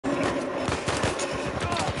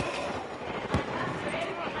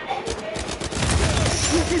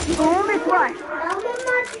All this way.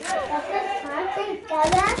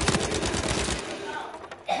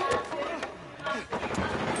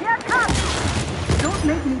 Here it comes. Don't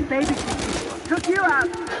make me babysit. Took you out.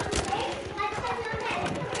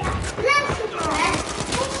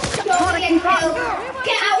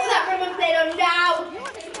 Get out of that room and play on now.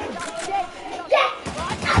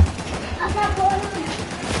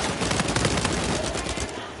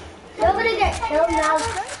 You're gonna get killed now.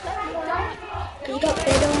 You got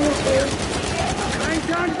bed on the field. I'm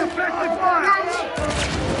done defensive fire.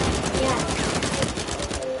 Yeah.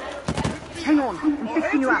 Hang on, I'm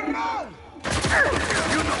fixing you up.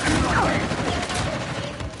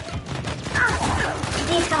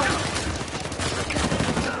 This house.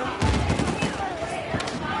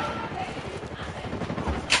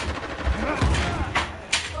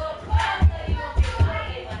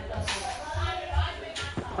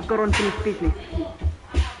 I've got unfinished business.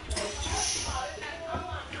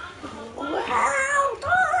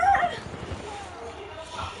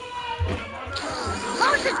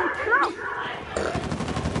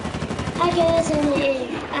 Hi guys,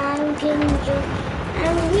 I'm getting drunk.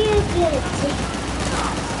 I'm really good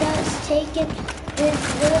at taking this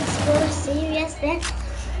words more serious than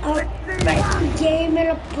a game in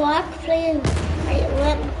a park playing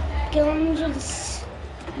like guns and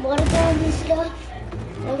water guns and stuff.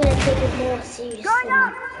 I'm gonna take it more serious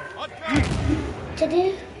to do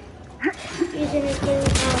using a game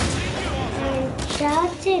called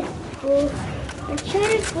Uncharted 4.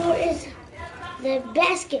 Uncharted 4 is the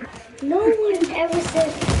best game. No one ever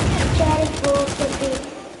says Uncharted 4 can be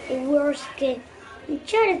the worst game.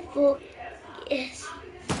 Uncharted 4 is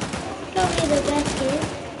probably the best game.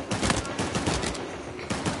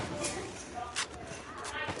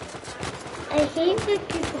 I hate when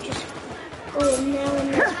people just go in there and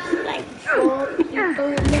there's like 4 people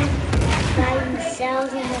in there by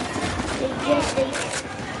themselves and they just they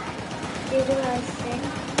do what I say.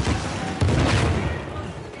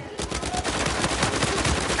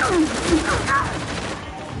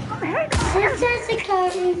 Sometimes they call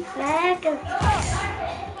me back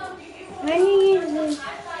when you use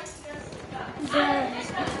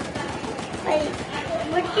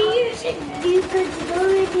what do you say? Because you don't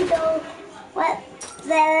really know what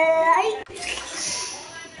they like.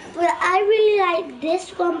 But I really like this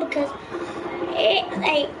one because it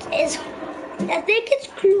is, I think it's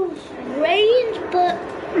close range, but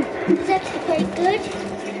it's actually quite good.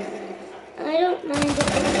 I don't mind it.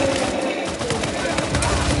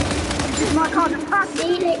 This is my kind of pass.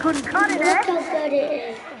 Couldn't cut it, Look eh? how good it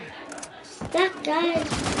is. That guy, it's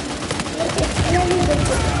really good.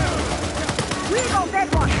 We got that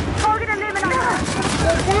one. Target eliminated.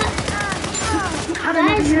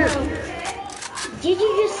 Guys, did you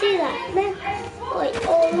just see that? Man, like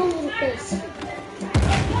all over the place.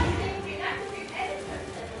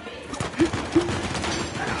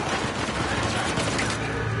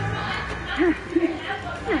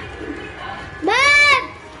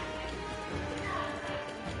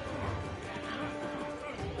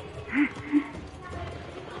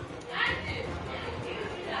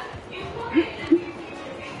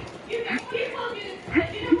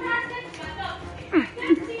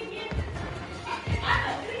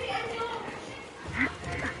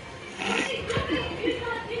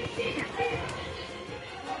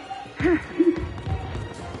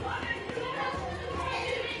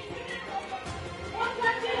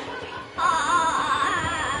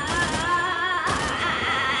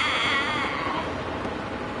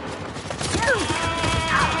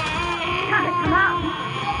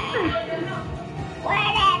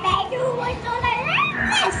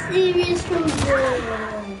 Serious from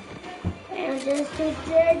there. I'm just too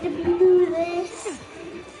dead to do this.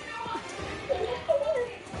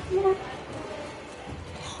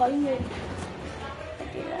 Tired.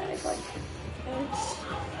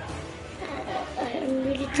 I'm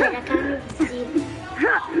really tired. I can't even see.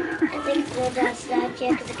 I think it's all downstairs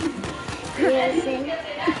here because I can hear everything.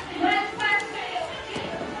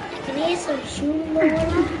 I can hear some shooting going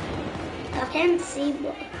on. I can't see,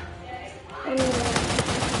 but anyway.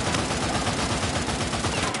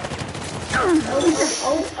 Oh.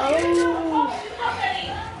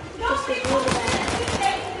 This is really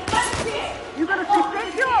bad. You gonna sit there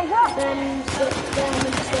too or what? Then sit down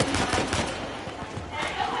and sit.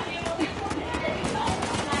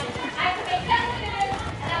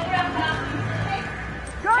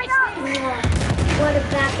 Join up! Yeah. What a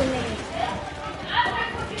back in there.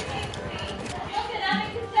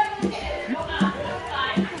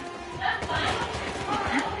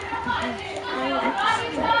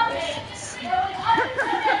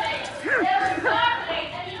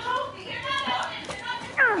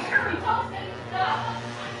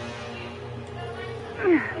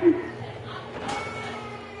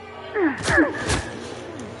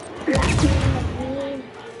 Black and green.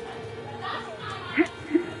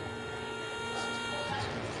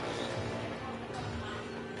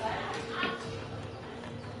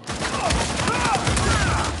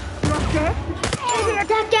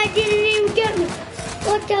 That guy didn't even get me.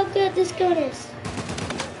 Look how good this gun is.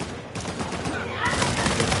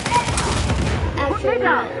 Put me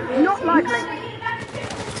down. Not likely.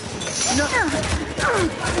 No.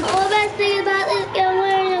 The best thing about this gun,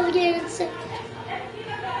 where I'm getting sick.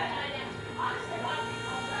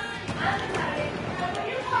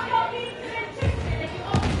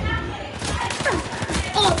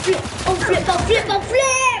 Oh flip, oh flip, oh flip, oh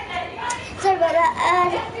flip! Sorry about that.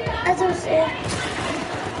 As I was saying.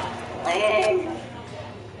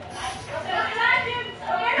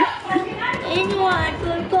 Anyone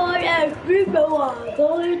could call a flipper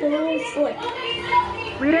going to flip.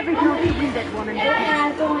 Wherever you see that woman.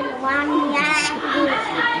 I'm going to one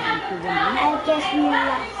I guess we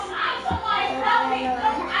lost.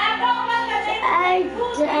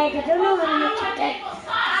 I don't know how much of that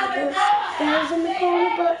those guys in the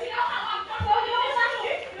corner, but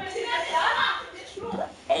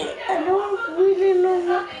I don't really know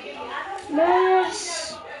what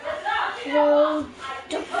Nurse will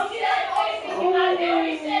do.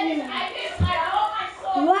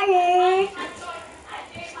 Right.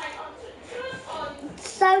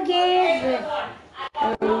 So good.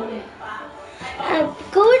 I'm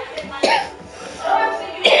good.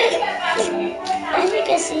 I think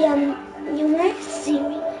I see you might see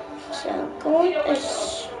me. So I'm going to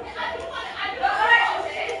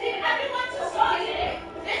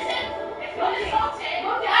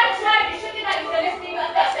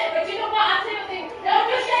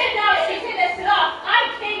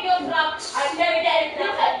I never get anything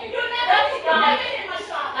else at you.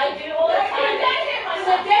 I do all the time.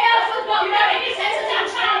 The day I was not married, he sent a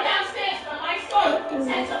child downstairs from my school.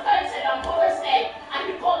 Sent a phone, said I'm overstayed. And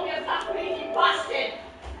you called me a fat greedy bastard.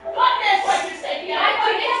 God knows what you said. Yeah, I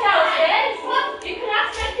got this downstairs. You can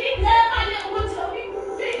ask my kids. My little one told me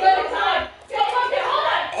all the time.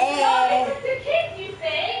 Hold on. Don't listen to kids, you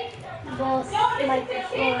say. Don't listen to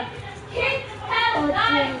kids. Kids have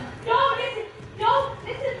lives. Don't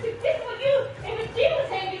listen to kids for you. If it's Jesus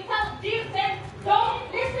saying, you tell Jesus then, don't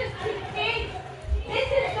listen to kids.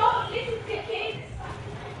 Don't listen to kids.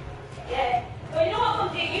 Yeah. Well, you know what,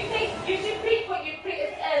 Mumsy? You think you should preach what you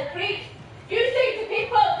preach. You say to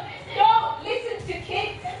people, don't listen to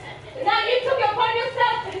kids. Now you took it upon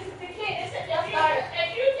yourself to listen to kids. If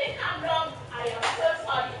you think I'm wrong, I am so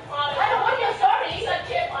sorry. I don't want your sorry.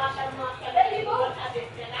 There you go.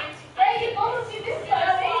 There you go. See this girl.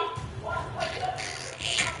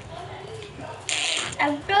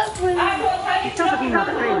 I'm not going It's not being not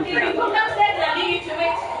friends. You come downstairs and I leave you to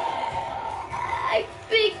it. I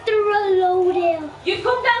think through a low there. You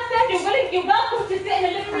come downstairs, you're welcome to sit in the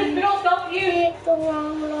living room, we don't stop you. Take the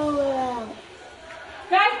wrong low around.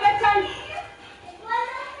 Guys, bedtime.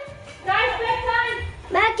 Guys, bedtime.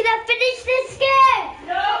 Ma, can I finish this game?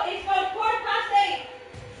 No, it's for 8:15.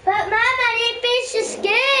 But Mom, I didn't finish this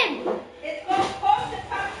game. It's for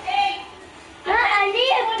 8:15. Ma, I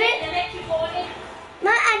need to finish. Ma,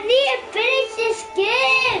 I need to finish this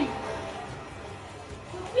game.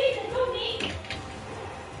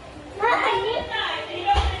 Ma, I need.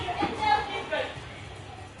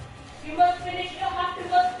 You must finish, you don't have to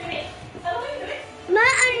must finish. Ma,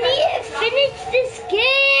 I need to finish this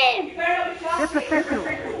game. They're professionals,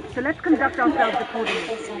 so let's conduct ourselves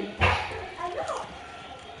accordingly.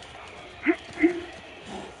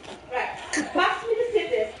 Right, pass me the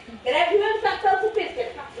scissors. Get everyone back out to biscuit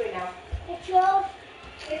factory now. It's yours.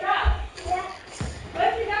 It's out. Yeah.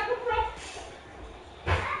 Where did that come from?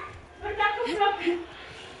 Where did that come from?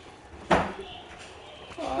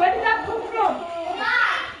 Where did that come from?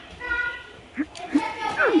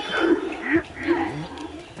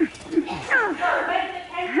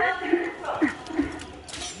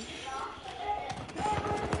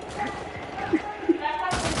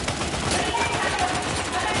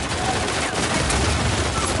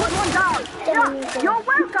 Put one down. Yeah, you're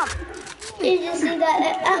welcome. Did you see that?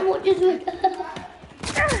 Ammo just went.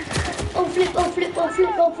 Oh flip, oh flip, oh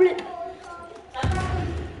flip, oh flip.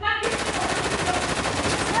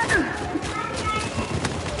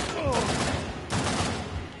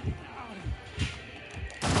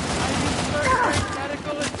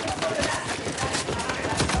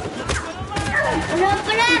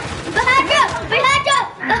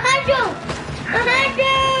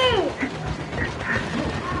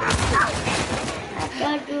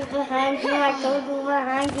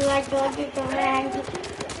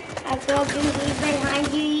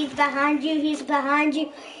 Behind you, he's behind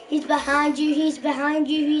you, He's behind you, he's behind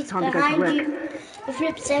you, he's behind you. The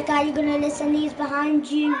flip sec, are you gonna listen? He's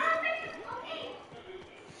behind you.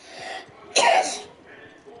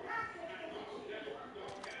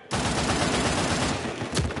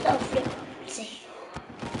 Oh, flip sec.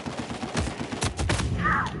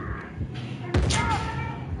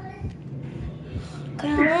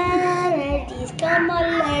 Come on, ladies, come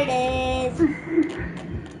on, ladies.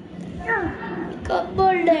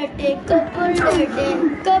 Couple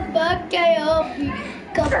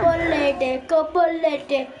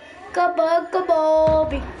lady,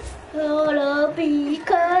 kababi.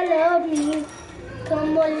 Color me.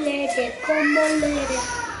 Come on, lady, come on, lady.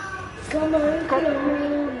 Come on, color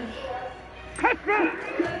me. Take this!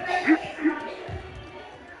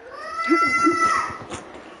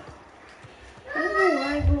 I don't know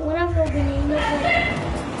why, but whenever I've been eating it,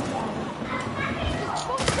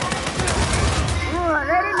 Oh,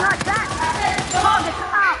 they didn't like that! Target's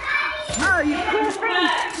up! Oh, you poor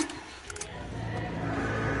thing!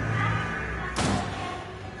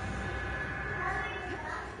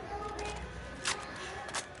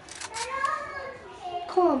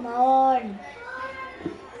 come on.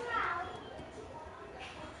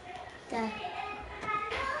 There.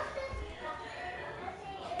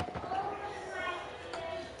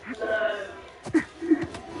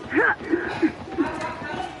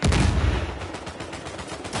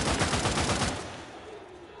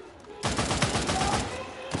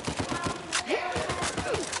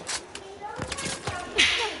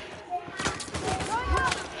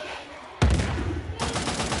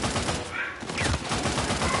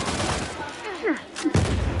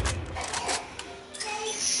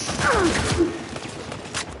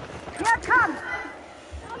 Here it comes!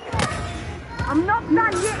 I'm not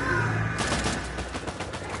done yet!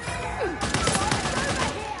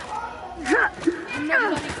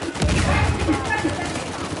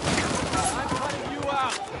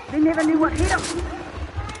 They never knew what hit them.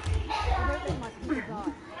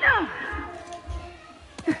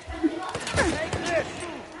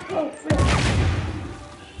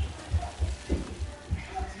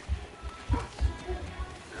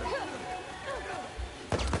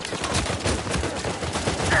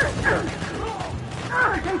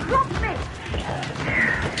 They dropped me!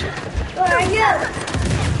 Where are you?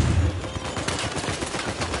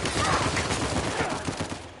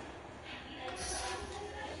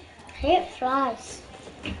 Hit flies.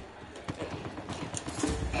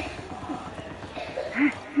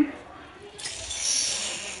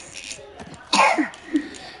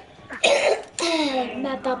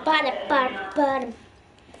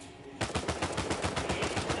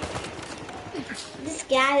 This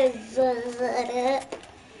guy is easy.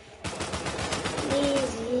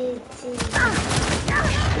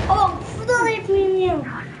 Oh, flip me!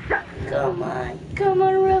 Come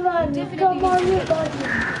on, revive me. Come on, revive me.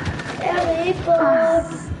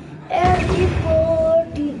 Everybody.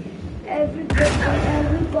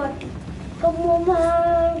 Come on,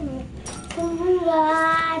 revive me.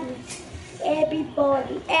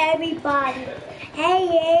 Everybody.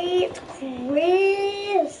 Hey, it's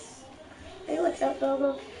Chris. Hey, what's up,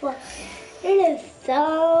 blah. It is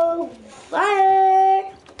so fun.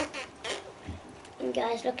 And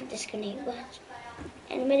guys, look at this grenade. Watch.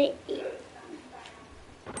 In a minute. Here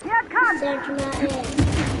it comes! Oh,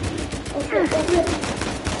 flip.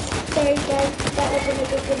 Sorry, guys. That wasn't a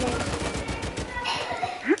good grenade.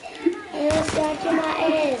 It's down to my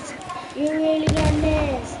ass. You really got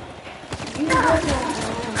this. You got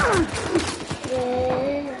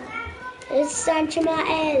yeah. It's down to my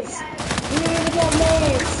ass. You really got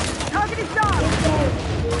this. Target is down!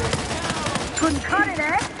 Couldn't cut it,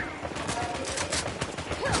 eh?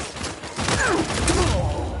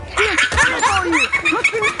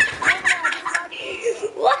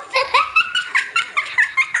 What the heck?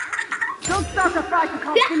 Don't start the fight, you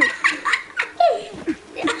can't finish.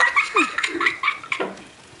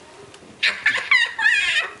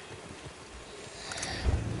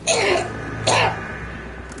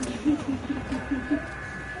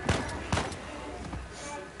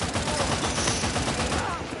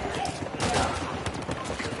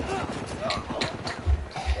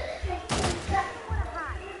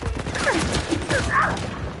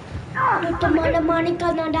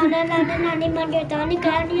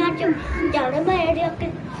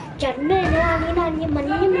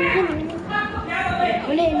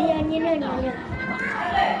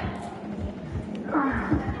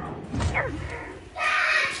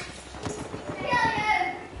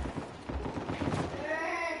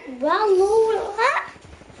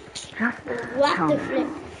 What the flip?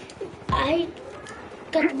 I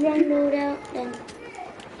got one load out, then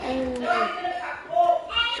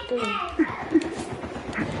screen.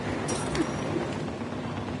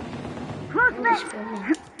 Close On the mate. screen.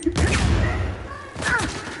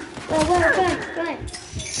 Right.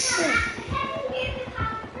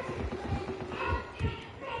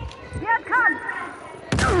 Here it comes.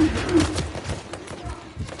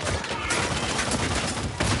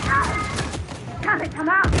 Can it come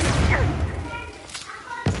out?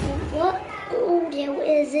 What audio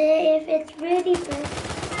is it? If it's really good,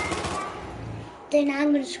 then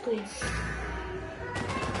I'm gonna scream.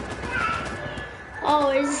 Oh,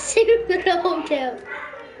 it's super audio.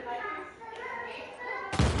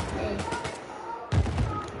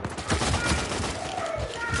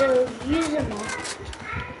 So use a mark.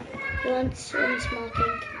 You want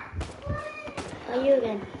smarting? Are you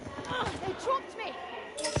again? They dropped me.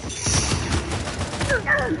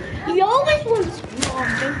 He always wants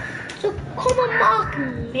marking, so come and mark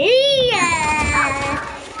me.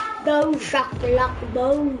 Go shakalaka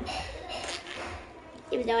boom.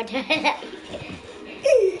 Even though I don't.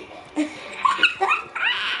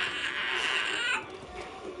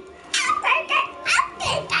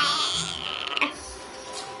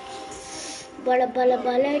 Bala bala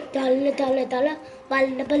bala, dalla dalla dalla,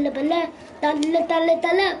 bala bala bala, dalla dalla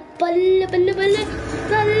dalla, bala bala bala,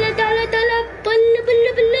 dalla dalla dalla, bala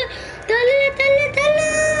bala bala, dalla dalla dalla.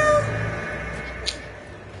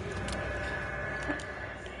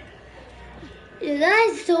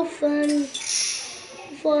 That's so funny.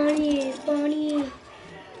 Funny.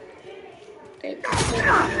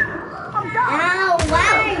 Ow,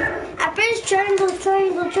 why? I pressed triangle.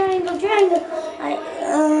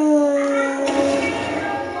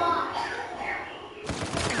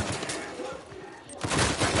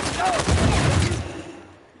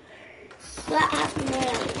 What happened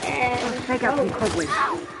there? Take out some cobwebs.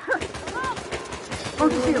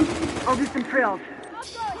 Hold the shield. I'll do some trails.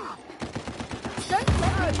 Don't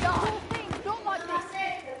let me die. Not like this.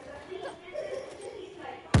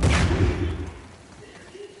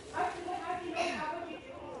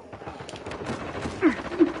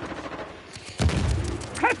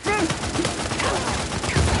 Catch me!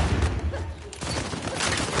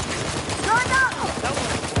 Going up!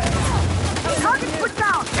 Target put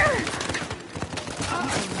down!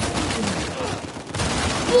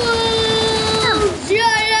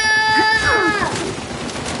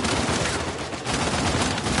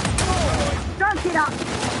 Don't get up!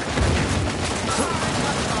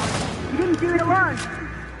 You didn't do it alone.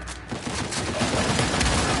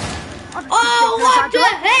 Oh, what a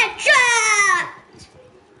headshot!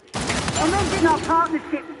 Amending our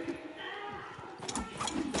partnership.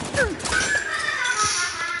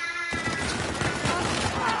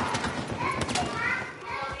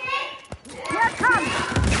 Here it comes!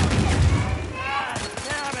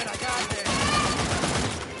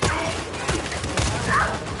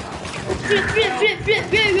 Flip.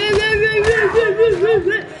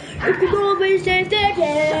 You can always save the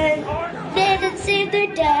day. Didn't save the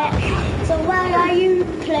day. So why are you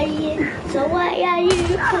playing?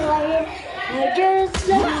 I just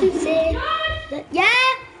love to say that,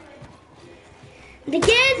 yeah? The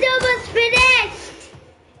game's almost finished.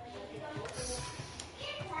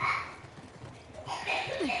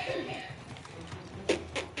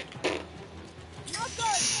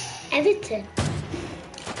 Everton.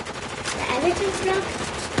 The Everton flag?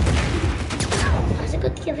 Has it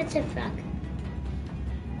got the Everton flag?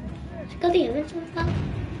 Has it got the Everton flag?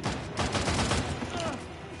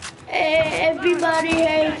 Everybody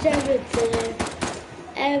hates Everton.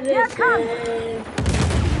 Everybody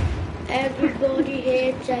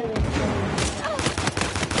hates Everton.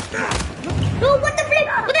 No, what the flip? I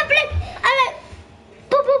like...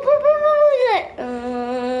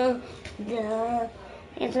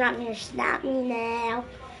 It's not gonna stop me now.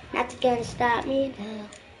 Not gonna stop me now.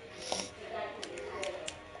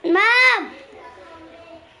 Mom!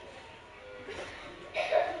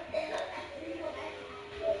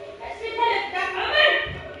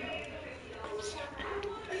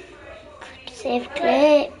 Save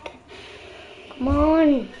clip. Come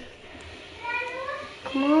on.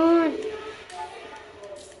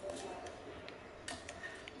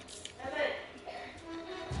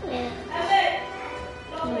 Yeah.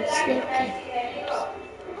 Come on, save clip.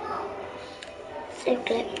 Save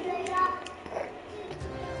clip.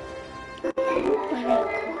 Oh my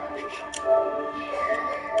gosh.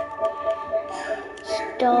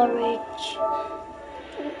 Storage.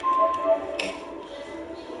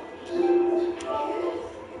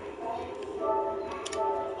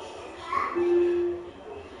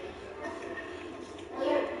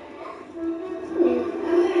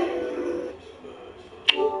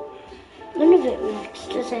 None of it works,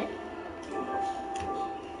 does it?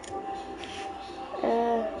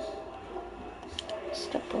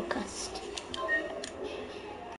 stop podcast.